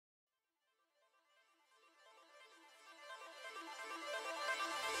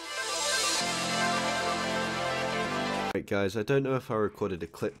Alright guys, I don't know if I recorded a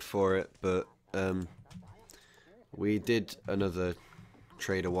clip for it, but we did another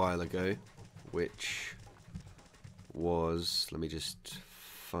trade a while ago, which was, let me just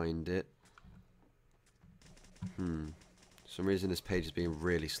find it. For some reason this page is being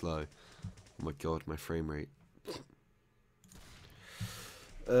really slow. Oh my god, my frame rate.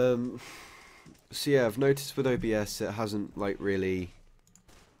 So yeah, I've noticed with OBS it hasn't like really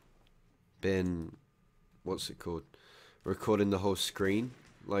been, what's it called, recording the whole screen.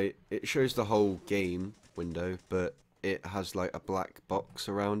 Like, it shows the whole game window, but it has like a black box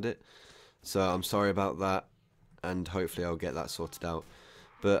around it. So I'm sorry about that, and hopefully I'll get that sorted out.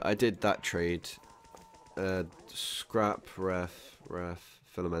 But I did that trade. Scrap, ref,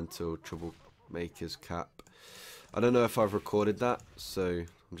 filamental, troublemakers, cap. I don't know if I've recorded that, so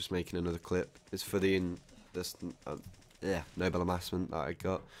I'm just making another clip. It's for the noble amassment that I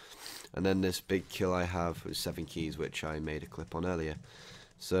got. And then this big kill I have was 7 keys, which I made a clip on earlier.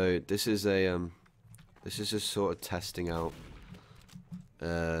 So this is a this is just sort of testing out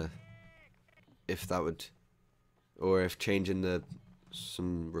if that would, or if changing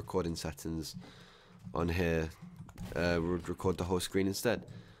some recording settings on here would record the whole screen instead.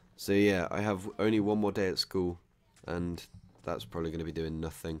 So yeah, I have only one more day at school, and that's probably going to be doing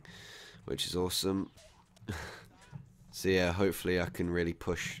nothing, which is awesome. So yeah, hopefully I can really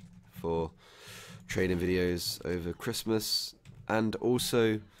push for trading videos over Christmas. And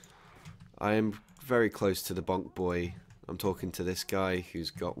also, I am very close to the bonk boy. I'm talking to this guy who's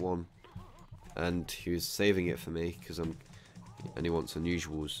got one, and who's saving it for me because and he wants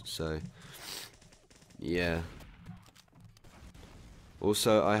unusuals. So yeah.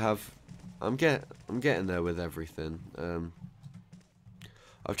 Also, I'm getting there with everything.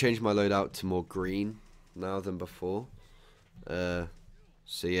 I've changed my loadout to more green now than before.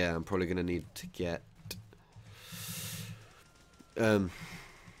 So yeah, I'm probably gonna need to get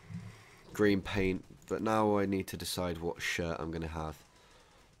green paint, but now I need to decide what shirt I'm gonna have.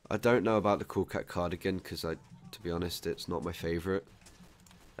 I don't know about the Cool Cat cardigan because to be honest, it's not my favourite.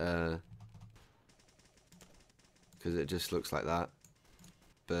 Because it just looks like that.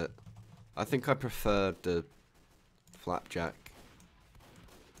 But I think I prefer the flapjack.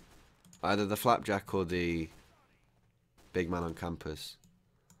 Either the flapjack or the big man on campus.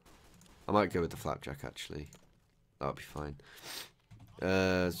 I might go with the flapjack actually. That'll be fine.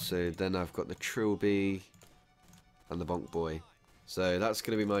 So then I've got the trilby and the bonk boy. So that's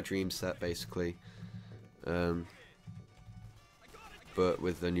going to be my dream set basically. But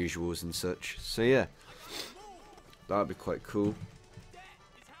with unusuals and such. So yeah, that'd be quite cool.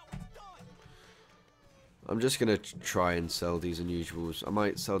 I'm just going to try and sell these unusuals. I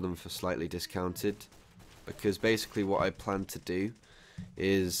might sell them for slightly discounted, because basically what I plan to do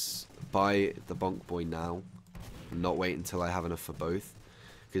is buy the bonk boy now and not wait until I have enough for both,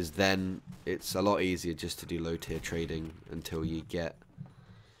 because then it's a lot easier just to do low tier trading until you get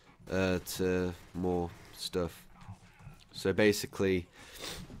to more stuff. So basically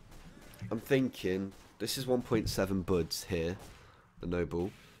I'm thinking this is 1.7 buds here, the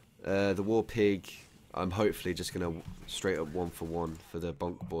noble, the war pig. I'm hopefully just going to straight up 1-for-1 for the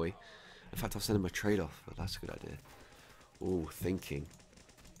bonk boy. In fact, I'll send him a trade off, but that's a good idea. Ooh, thinking.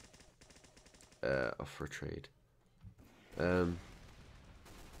 Off for a trade. So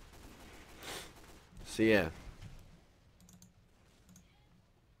yeah.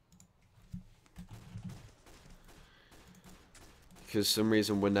 Because for some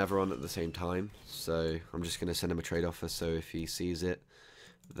reason we're never on at the same time, so I'm just going to send him a trade offer, so if he sees it,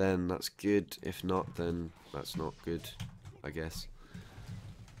 then that's good. If not, then that's not good, I guess.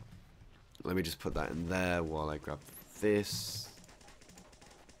 Let me just put that in there while I grab this.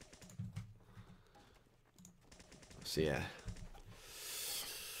 So yeah.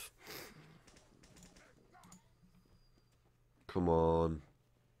 Come on.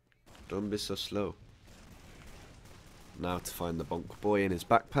 Don't be so slow. Now to find the bonk boy in his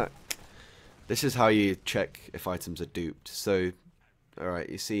backpack. This is how you check if items are duped. So, alright,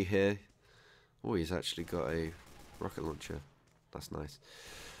 you see here. Oh, he's actually got a rocket launcher. That's nice.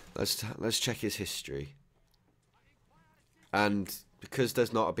 Let's check his history. And because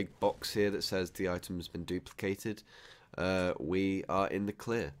there's not a big box here that says the item's been duplicated, we are in the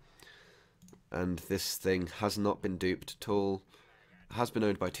clear. And this thing has not been duped at all. It has been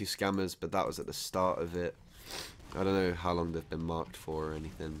owned by 2 scammers, but that was at the start of it. I don't know how long they've been marked for or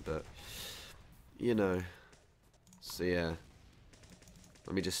anything, but you know. So yeah,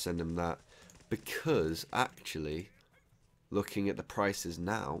 let me just send them that, because actually looking at the prices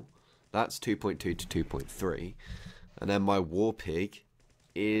now, that's 2.2 to 2.3, and then my war pig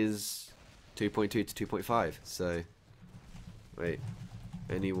is 2.2 to 2.5. So Wait.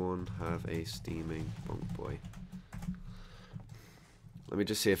 Anyone have a steaming bunk boy? Let me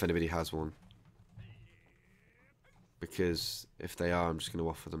just see if anybody has one. Because if they are, I'm just going to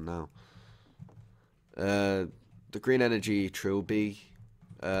offer them now. The green energy trilby,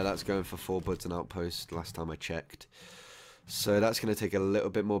 that's going for 4 buds and outpost last time I checked. So that's going to take a little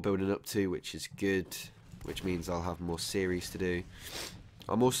bit more building up to, which is good. Which means I'll have more series to do.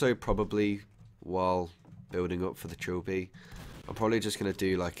 I'm also probably, while building up for the trilby, I'm probably just going to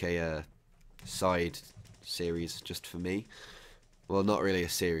do like a side series just for me. Well, not really a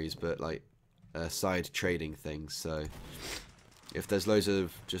series, but like a side trading thing. So if there's loads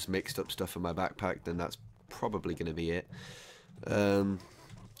of just mixed up stuff in my backpack, then that's probably going to be it.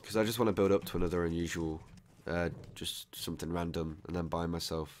 Because I just want to build up to another unusual, just something random, and then buy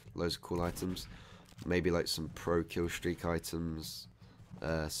myself loads of cool items. Maybe like some pro kill streak items,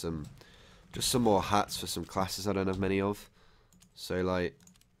 just some more hats for some classes I don't have many of. So like,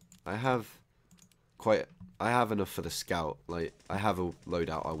 I have enough for the scout. Like, I have a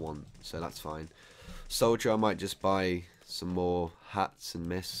loadout I want, so that's fine. Soldier, I might just buy some more hats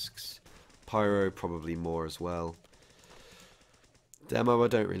and Miscs. Pyro, probably more as well. Demo, I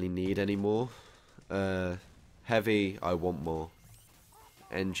don't really need anymore. Heavy, I want more.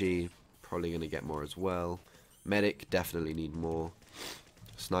 NG, probably going to get more as well. Medic, definitely need more.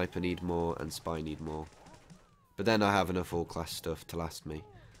 Sniper need more, and Spy need more. But then I have enough all-class stuff to last me.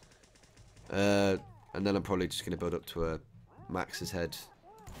 And then I'm probably just going to build up to a Max's head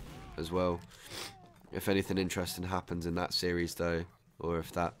as well. If anything interesting happens in that series though, or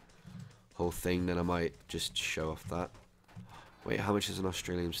if that whole thing, then I might just show off that. Wait, how much is an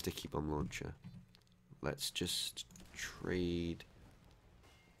Australium sticky bomb launcher? Let's just trade...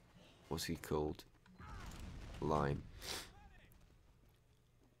 What's he called? Lime.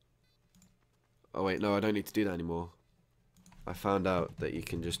 Oh wait, no, I don't need to do that anymore. I found out that you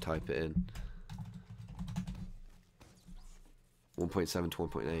can just type it in. 1.7 to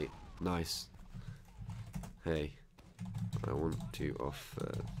 1.8. Nice. Hey, I want to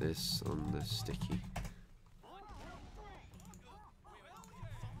offer this on the sticky.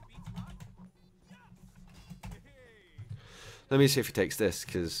 Let me see if he takes this,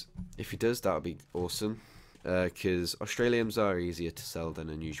 because if he does, that would be awesome. Because Australiums are easier to sell than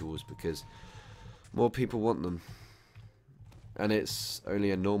unusuals, because more people want them. And it's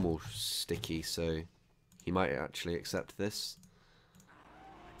only a normal sticky, so he might actually accept this.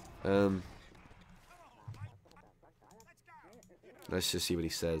 Let's just see what he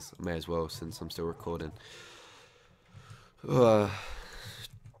says. I may as well, since I'm still recording. So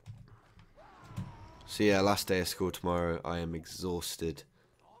yeah, last day of school tomorrow. I am exhausted.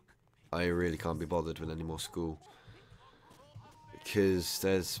 I really can't be bothered with any more school. Because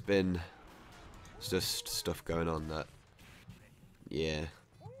there's been just stuff going on that... Yeah.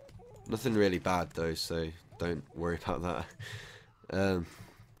 Nothing really bad though, so don't worry about that.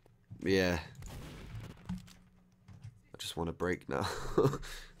 Yeah. I just want a break now.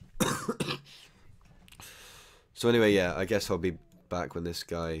 So anyway, yeah, I guess I'll be back when this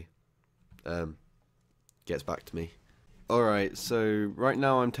guy gets back to me. Alright, so right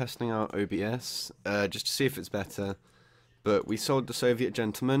now I'm testing out OBS, just to see if it's better. But we sold the Soviet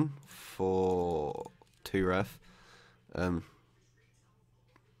Gentleman for 2 ref.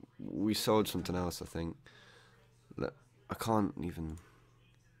 We sold something else, I think. I can't even...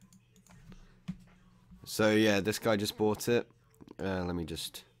 So yeah, this guy just bought it. Let me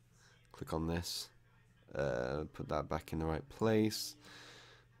just click on this. Put that back in the right place.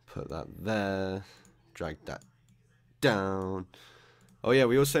 Put that there. Drag that down. Oh yeah,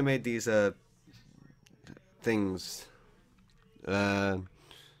 we also made these things for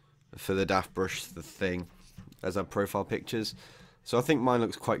the Daft Brush the thing as our profile pictures. So I think mine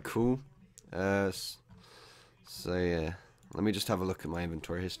looks quite cool. So yeah, let me just have a look at my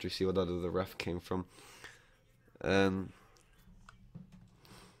inventory history, see what other the ref came from. I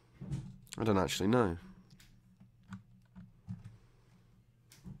don't actually know.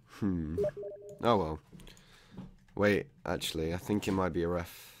 Oh well. Wait, actually, I think it might be a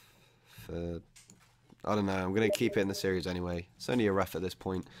ref for... I don't know, I'm going to keep it in the series anyway. It's only a ref at this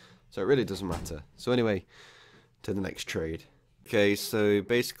point, so it really doesn't matter. So anyway, to the next trade. Okay, so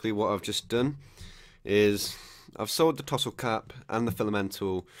basically what I've just done is I've sold the Tossle Cap and the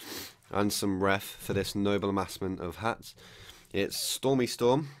Filamental and some ref for this noble amassment of hats. It's Stormy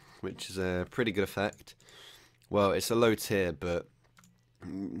Storm, which is a pretty good effect. Well, it's a low tier, but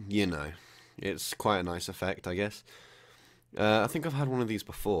you know, it's quite a nice effect, I guess. I think I've had one of these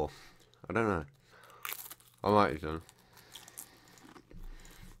before. I don't know. I might have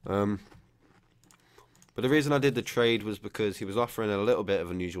done. But the reason I did the trade was because he was offering a little bit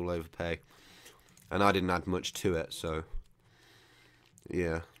of unusual overpay, and I didn't add much to it, so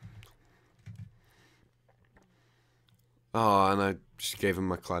yeah. Oh, and I just gave him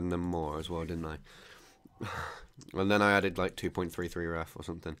my Platinum more as well, didn't I? And then I added like 2.33 ref or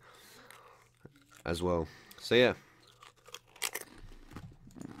something as well. So yeah.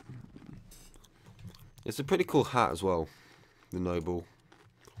 It's a pretty cool hat as well, the Noble.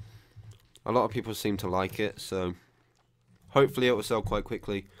 A lot of people seem to like it, so hopefully it will sell quite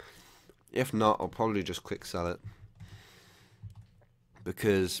quickly. If not, I'll probably just quick sell it,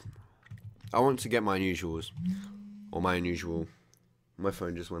 because I want to get my unusuals, or my unusual. My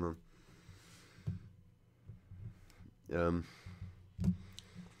phone just went on.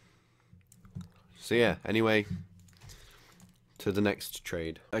 So yeah, anyway, to the next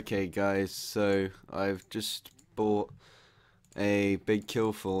trade. Okay guys, so I've just bought a big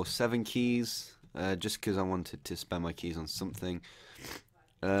kill for 7 keys, just because I wanted to spend my keys on something.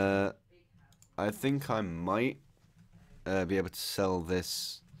 I think I might be able to sell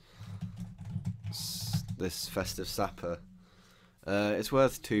this Festive Sapper. It's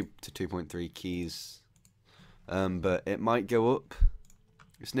worth 2 to 2.3 keys, but it might go up.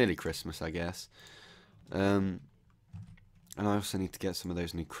 It's nearly Christmas, I guess. And I also need to get some of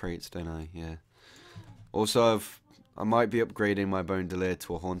those new crates, don't I? Yeah. Also, I might be upgrading my Bondelier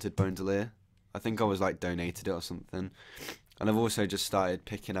to a Haunted Bondelier. I think I was like donated it or something. And I've also just started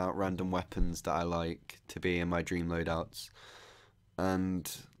picking out random weapons that I like to be in my dream loadouts. And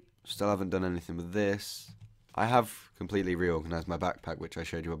still haven't done anything with this. I have completely reorganized my backpack, which I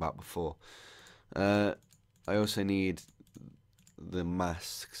showed you about before. I also need the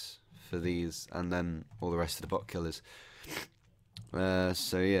masks for these, and then all the rest of the bot killers.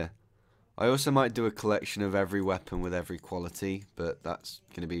 So yeah. I also might do a collection of every weapon with every quality, but that's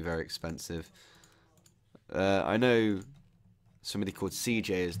going to be very expensive. I know somebody called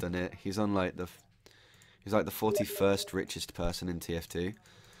CJ has done it. He's on like he's like the 41st richest person in TF2.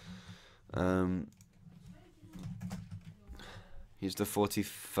 He's the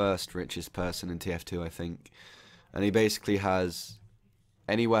 41st richest person in TF2, I think. And he basically has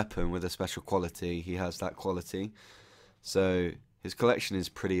any weapon with a special quality, he has that quality. So his collection is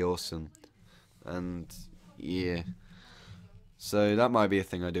pretty awesome. And yeah, so that might be a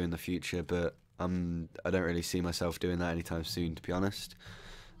thing I do in the future, but I don't really see myself doing that anytime soon, to be honest.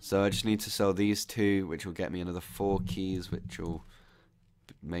 So I just need to sell these 2, which will get me another 4 keys, which will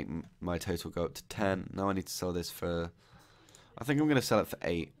make my total go up to 10. Now I need to sell this for, I think I'm going to sell it for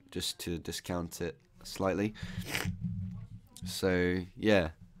 8, just to discount it slightly. So yeah,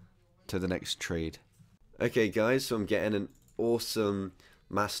 to the next trade. Okay guys, so I'm getting an awesome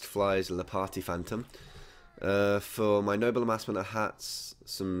Masked Flies Le Party Phantom. For my Noble Amassment of hats,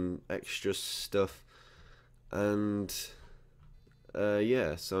 some extra stuff, and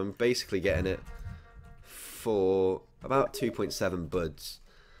yeah, so I'm basically getting it for about 2.7 buds.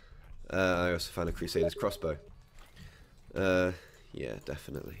 I also found a Crusader's crossbow. Yeah,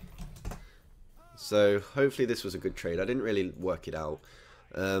 definitely. So hopefully this was a good trade. I didn't really work it out.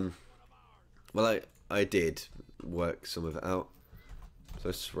 Well, I did work some of it out. So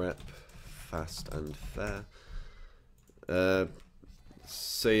SREP, fast and fair.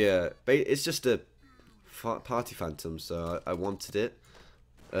 So yeah, it's just a party phantom, so I wanted it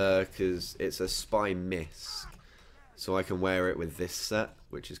because it's a spy Misc, so I can wear it with this set,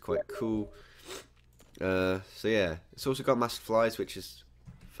 which is quite cool. So yeah, it's also got Masked Flies, which is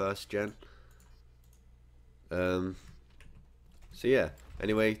 1st gen. So yeah,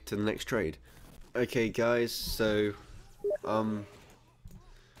 anyway, to the next trade. Okay guys, so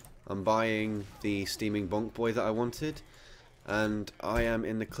I'm buying the Steaming Bonk Boy that I wanted, and I am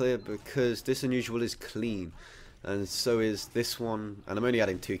in the clear because this unusual is clean, and so is this one, and I'm only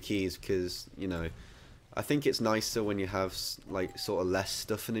adding 2 keys because, you know, I think it's nicer when you have like sort of less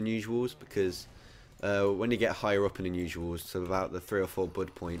stuff in unusuals, because when you get higher up in unusuals, to about the 3 or 4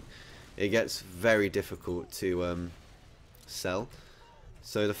 bud point, it gets very difficult to sell.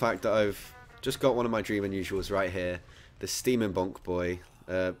 So the fact that I've just got one of my dream unusuals right here, the Steaming Bonk Boy.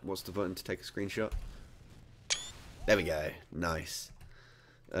 What's the button to take a screenshot? There we go. Nice.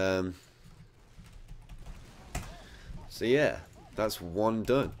 So yeah, that's 1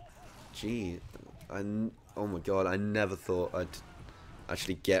 done. Gee, oh my god, I never thought I'd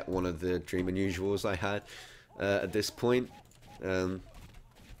actually get one of the dream unusuals I had at this point. So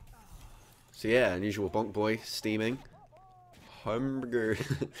yeah, unusual Bonk Boy steaming. Hamburger.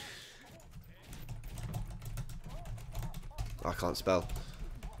 I can't spell.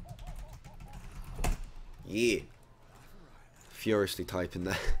 Yeah. Furiously typing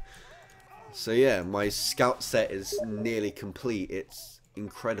there. So yeah, my scout set is nearly complete. It's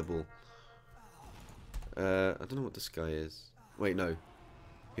incredible. I don't know what this guy is. Wait, no.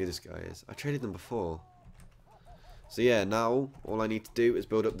 Who this guy is. I traded them before. So yeah, now all I need to do is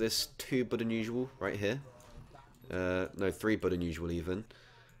build up this 2 Bud Unusual right here. No, 3 Bud Unusual even.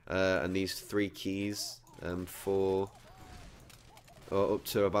 And these 3 keys for... or up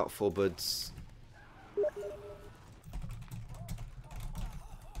to about 4 buds.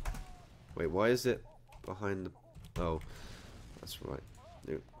 Wait, why is it behind the... Oh, that's right.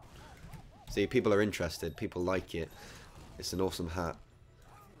 See, people are interested. People like it. It's an awesome hat.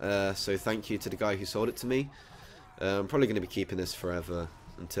 So thank you to the guy who sold it to me. I'm probably going to be keeping this forever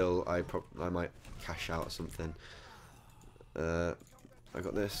until I might cash out or something. I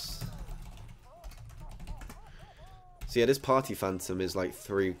got this. So yeah, this Party Phantom is like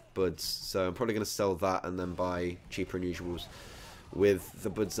 3 buds. So I'm probably going to sell that and then buy cheaper unusuals with the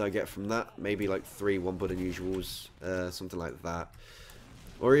buds I get from that. Maybe like 3 1 bud unusuals, something like that.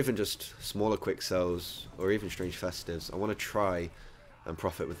 Or even just smaller quick sells, or even Strange Festives. I want to try and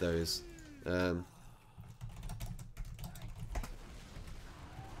profit with those. I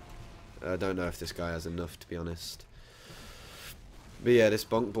don't know if this guy has enough, to be honest. But yeah, this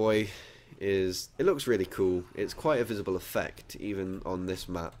Bonk Boy is... It looks really cool. It's quite a visible effect, even on this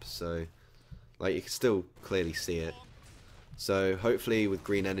map. So, like, you can still clearly see it. So, hopefully with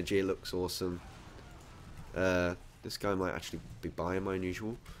green energy it looks awesome. This guy might actually be buying my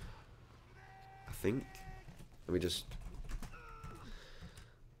unusual. I think. Let me just...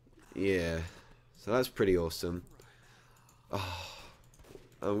 Yeah. So that's pretty awesome.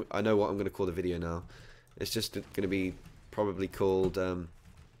 Oh, I know what I'm going to call the video now. It's just going to be probably called 1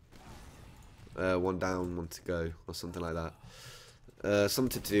 down, 1 to go, or something like that.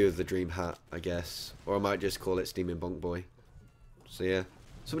 Something to do with the dream hat, I guess. Or I might just call it Steaming Bonk Boy. So yeah.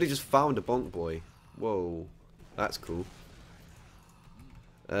 Somebody just found a Bonk Boy. Whoa. That's cool.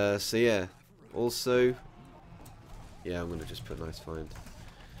 So yeah. Also... Yeah, I'm going to just put nice find.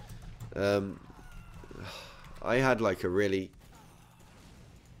 I had like a really...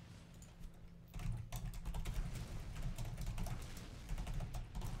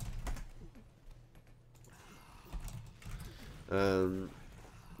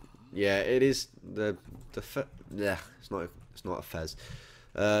 yeah, it is yeah, it's not a fez.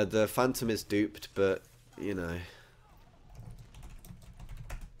 The Phantom is duped, but you know,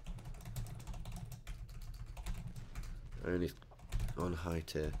 only on high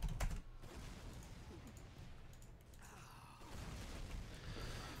tier.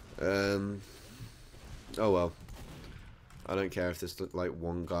 Oh well, I don't care if this like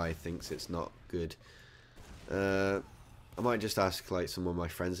one guy thinks it's not good. I might just ask like some of my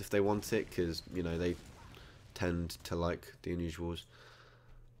friends if they want it, because you know they tend to like the unusuals.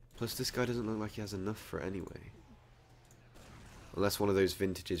 Plus this guy doesn't look like he has enough for it anyway. Unless one of those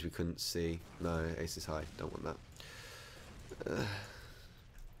vintages we couldn't see. No, ace is high, don't want that.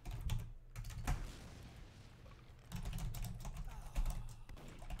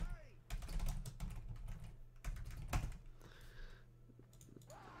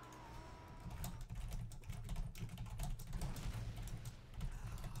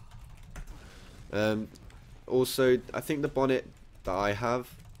 Also, I think the bonnet that I have,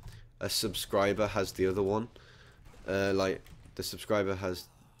 a subscriber has the other one. Like, the subscriber has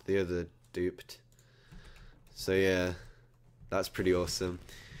the other duped. So yeah, that's pretty awesome.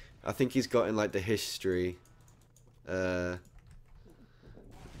 I think he's got in like the history. I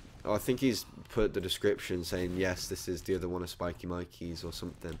think he's put the description saying, yes, this is the other one of Spiky Mikey's or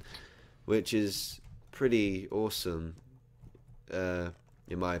something. Which is pretty awesome, in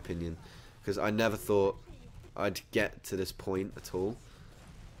my opinion. Because I never thought I'd get to this point at all.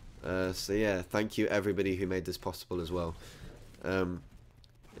 So yeah, thank you everybody who made this possible as well.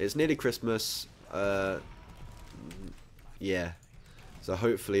 It's nearly Christmas. Yeah. So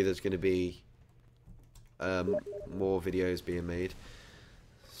hopefully there's going to be more videos being made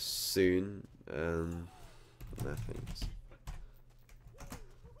soon. Nothing.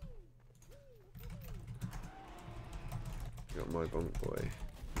 Got my Bonk Boy.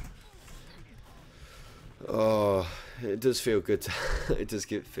 Oh, it does feel good to it does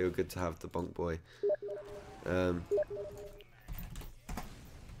feel good to have the Bonk Boy.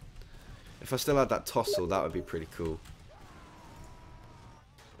 If I still had that Tossle, that would be pretty cool.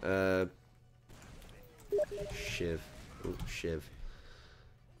 Shiv. Ooh, Shiv.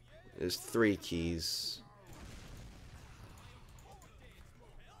 There's 3 keys.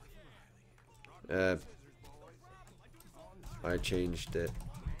 I changed it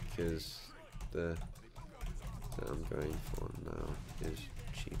because the that I'm going for now is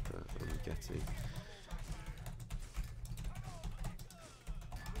cheaper I'm getting.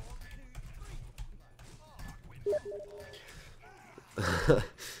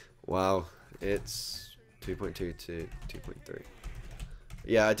 Wow, it's 2.2 to 2.3.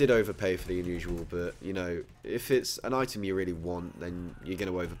 Yeah, I did overpay for the unusual, but you know, if it's an item you really want, then you're going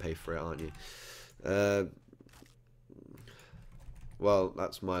to overpay for it, aren't you? Well,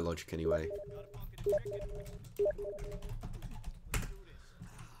 that's my logic anyway.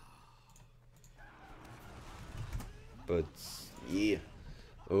 But yeah.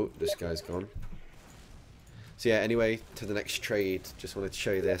 Oh, this guy's gone. So yeah, anyway, to the next trade. Just wanted to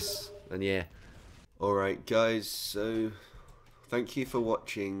show you this, and yeah. Alright guys, so thank you for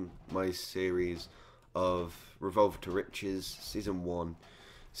watching my series of Revolver to Riches Season 1.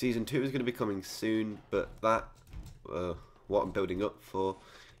 Season 2 is going to be coming soon, but that, what I'm building up for,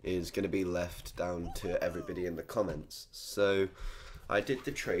 is going to be left down to everybody in the comments. So I did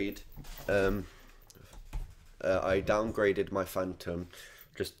the trade. I downgraded my Phantom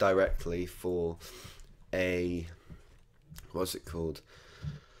just directly for a, what's it called?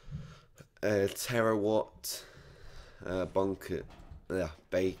 A terawatt bunker,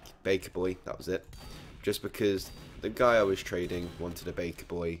 Baker Boy, that was it. Just because the guy I was trading wanted a Baker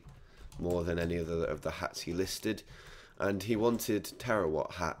Boy more than any other of the hats he listed, and he wanted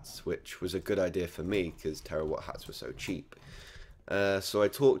terawatt hats, which was a good idea for me because terawatt hats were so cheap. So I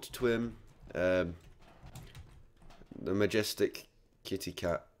talked to him. The Majestic Kitty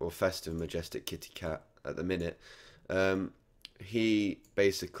Cat, or Festive Majestic Kitty Cat at the minute, he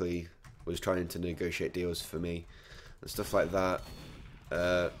basically was trying to negotiate deals for me and stuff like that.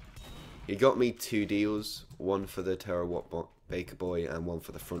 He got me 2 deals, one for the terawatt Baker Boy and one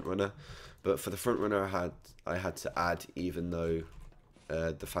for the front runner. But for the front runner, I had to add, even though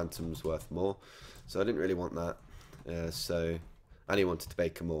the Phantom's worth more. So I didn't really want that. And he wanted to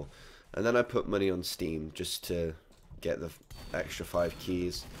Baker more. And then I put money on Steam just to get the extra 5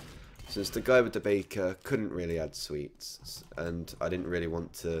 keys. Since the guy with the Baker couldn't really add sweets, and I didn't really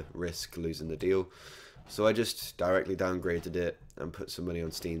want to risk losing the deal, so I just directly downgraded it and put some money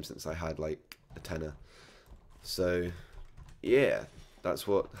on Steam since I had like a tenner. So yeah, that's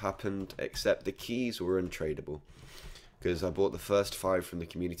what happened, except the keys were untradeable because I bought the first 5 from the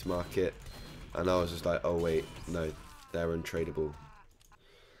community market and I was just like, oh wait, no, they're untradeable.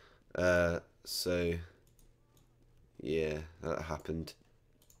 So yeah, that happened.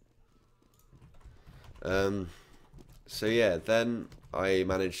 So yeah, then I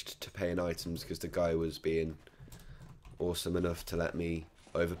managed to pay in items because the guy was being awesome enough to let me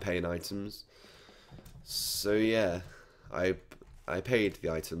overpay in items. So yeah, I paid the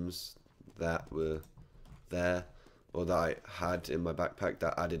items that were there, or that I had in my backpack,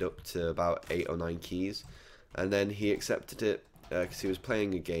 that added up to about 8 or 9 keys, and then he accepted it because he was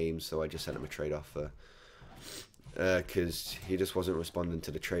playing a game, so I just sent him a trade offer. Because he just wasn't responding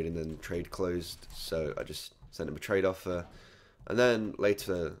to the trade, and then the trade closed, so I just sent him a trade offer. And then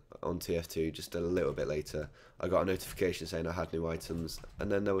later on TF2, just a little bit later, I got a notification saying I had new items,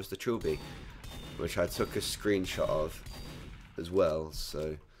 and then there was the Trilby, which I took a screenshot of as well.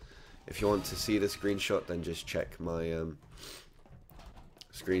 So if you want to see the screenshot, then just check my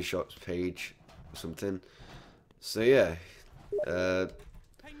screenshots page or something. So yeah,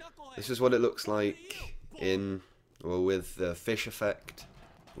 this is what it looks like in, well, with the fish effect,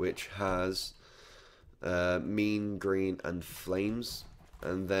 which has mean, green and flames,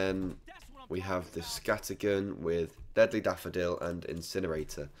 and then we have the scattergun with deadly daffodil and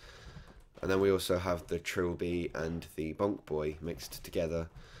incinerator, and then we also have the trilby and the bonk boy mixed together.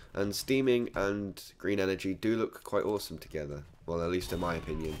 And steaming and green energy do look quite awesome together, well, at least in my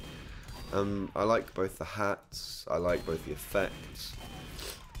opinion. I like both the hats, I like both the effects,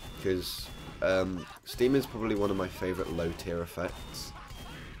 because steam is probably one of my favourite low tier effects.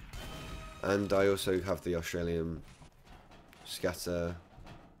 And I also have the Australium scatter,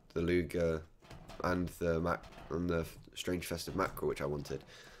 the Luger, and the Strange Festive Mackerel, which I wanted.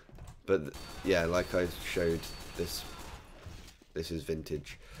 But yeah, like I showed, this is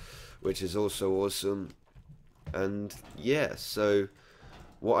vintage, which is also awesome. And yeah, so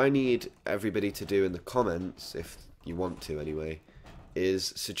what I need everybody to do in the comments, if you want to anyway,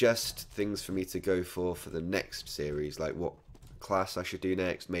 is suggest things for me to go for the next series, like what class I should do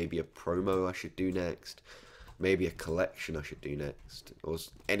next, maybe a promo I should do next, maybe a collection I should do next, or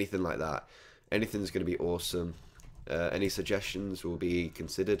anything like that. Anything's going to be awesome. Any suggestions will be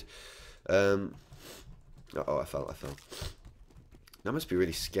considered. Oh, I fell. That must be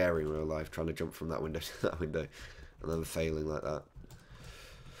really scary in real life, trying to jump from that window to that window and then failing like that.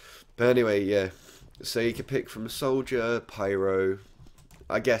 But anyway, yeah, so you can pick from Soldier, Pyro,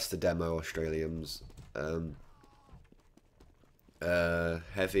 I guess the demo Australium's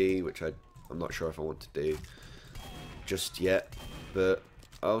heavy, which I'm not sure if I want to do just yet, but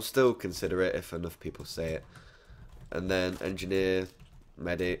I'll still consider it if enough people say it. And then engineer,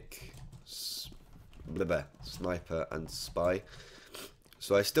 medic, sniper, and spy.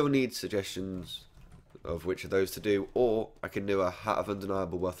 So I still need suggestions of which of those to do, or I can do a Hat of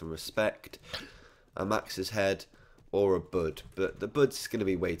Undeniable Worth and Respect, a Max's Head, or a Bud. But the Bud's going to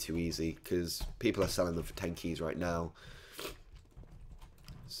be way too easy because people are selling them for 10 keys right now.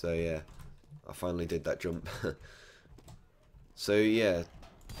 So yeah, I finally did that jump. So yeah,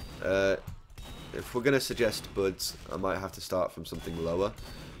 if we're going to suggest Buds, I might have to start from something lower,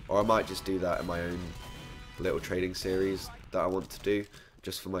 or I might just do that in my own little trading series that I want to do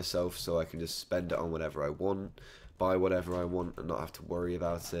just for myself, so I can just spend it on whatever I want, buy whatever I want and not have to worry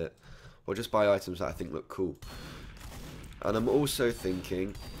about it, or just buy items that I think look cool. And I'm also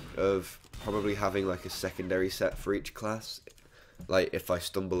thinking of probably having like a secondary set for each class, like if I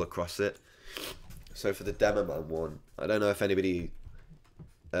stumble across it. So for the Demoman one, I don't know if anybody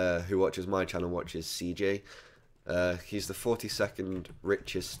who watches my channel watches CJ. He's the 42nd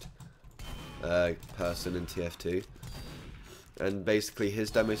richest person in TF2, and basically his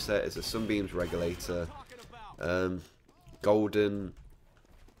demo set is a Sunbeams Regulator, Golden,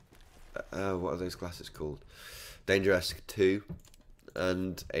 what are those glasses called? Dangerous 2,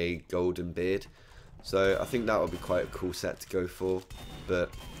 and a Golden Beard. So I think that would be quite a cool set to go for,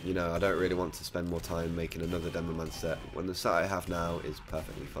 but you know, I don't really want to spend more time making another Demoman set when the set I have now is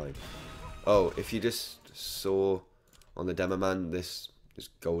perfectly fine. Oh, if you just saw on the Demoman this is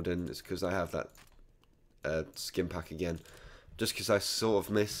golden, it's because I have that skin pack again, just because I sort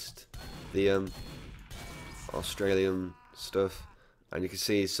of missed the Australium stuff, and you can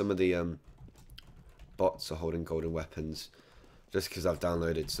see some of the bots are holding golden weapons just because I've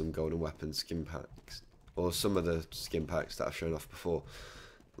downloaded some golden weapon skin packs, or some of the skin packs that I've shown off before.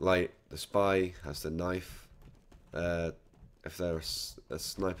 Like the spy has the knife, if there's a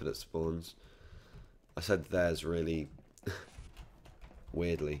sniper that spawns. I said there's really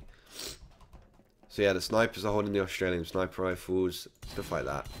weirdly. So yeah, the snipers are holding the Australian sniper rifles, stuff like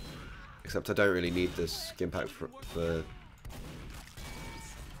that. Except I don't really need this skin pack for the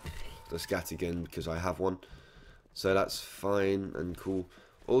scattergun because I have one. So that's fine and cool.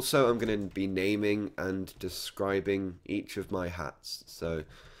 Also, I'm going to be naming and describing each of my hats. So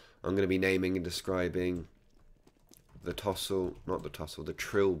I'm going to be naming and describing the Tossle, not the Tossle, the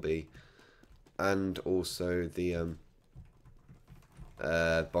Trilby, and also the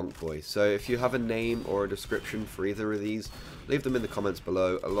Bonk Boy. So if you have a name or a description for either of these, leave them in the comments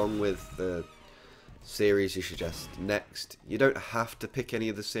below, along with the series you suggest next. You don't have to pick any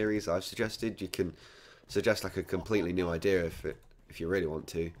of the series I've suggested. You can suggest like a completely new idea if you really want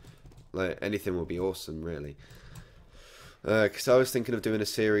to. Like anything will be awesome, really. Because I was thinking of doing a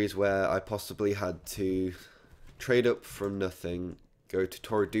series where I possibly had to trade up from nothing, go to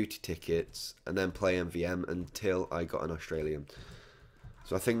Tour of Duty tickets, and then play MVM until I got an Australian.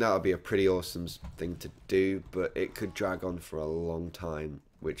 So I think that would be a pretty awesome thing to do, but it could drag on for a long time,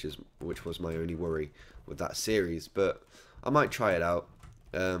 which was my only worry with that series. But I might try it out.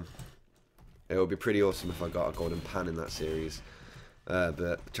 It would be pretty awesome if I got a golden pan in that series, but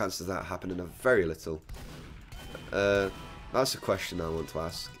the chances of that happening are very little. That's a question I want to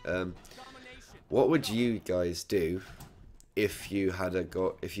ask. What would you guys do if you had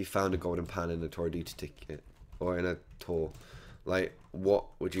if you found a golden pan in a Tour of Duty ticket or in a tour? Like, what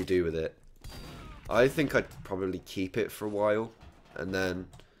would you do with it? I think I'd probably keep it for a while, and then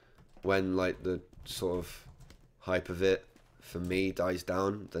when like the sort of hype of it for me dies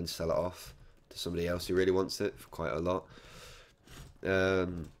down, then sell it off to somebody else who really wants it for quite a lot. So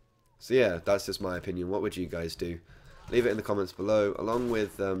yeah, that's just my opinion. What would you guys do? Leave it in the comments below, along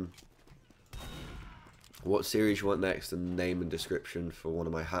with what series you want next and name and description for one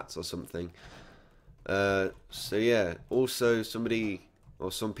of my hats or something. So yeah, also somebody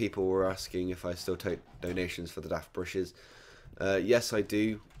or some people were asking if I still take donations for the daft brushes. Yes, I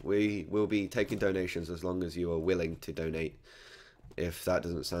do. We will be taking donations as long as you are willing to donate, if that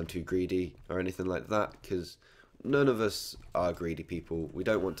doesn't sound too greedy or anything like that, because none of us are greedy people. We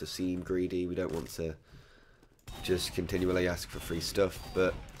don't want to seem greedy, we don't want to just continually ask for free stuff,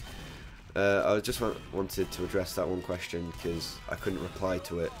 but I just wanted to address that one question because I couldn't reply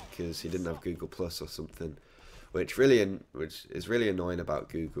to it because he didn't have Google Plus or something, which is really annoying about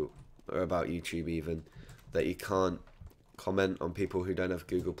Google, or about YouTube even, that you can't comment on people who don't have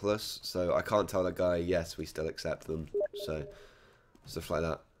Google Plus. So I can't tell a guy, yes, we still accept them. So stuff like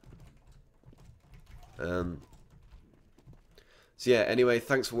that. So yeah, anyway,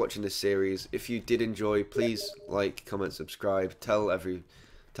 thanks for watching this series. If you did enjoy, please like, comment, subscribe, tell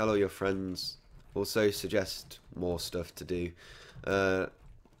all your friends. Also suggest more stuff to do. The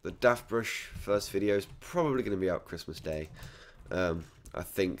Daft Brush first video is probably going to be out Christmas Day. I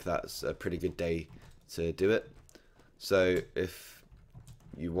think that's a pretty good day to do it. So if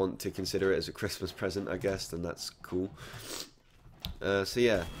you want to consider it as a Christmas present, I guess, then that's cool. So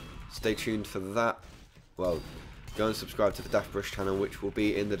yeah, stay tuned for that. Well, go and subscribe to the Daft Brush channel, which will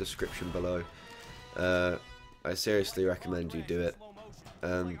be in the description below. I seriously recommend you do it.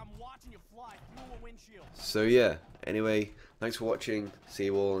 So yeah, anyway, thanks for watching. See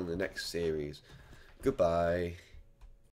you all in the next series. Goodbye.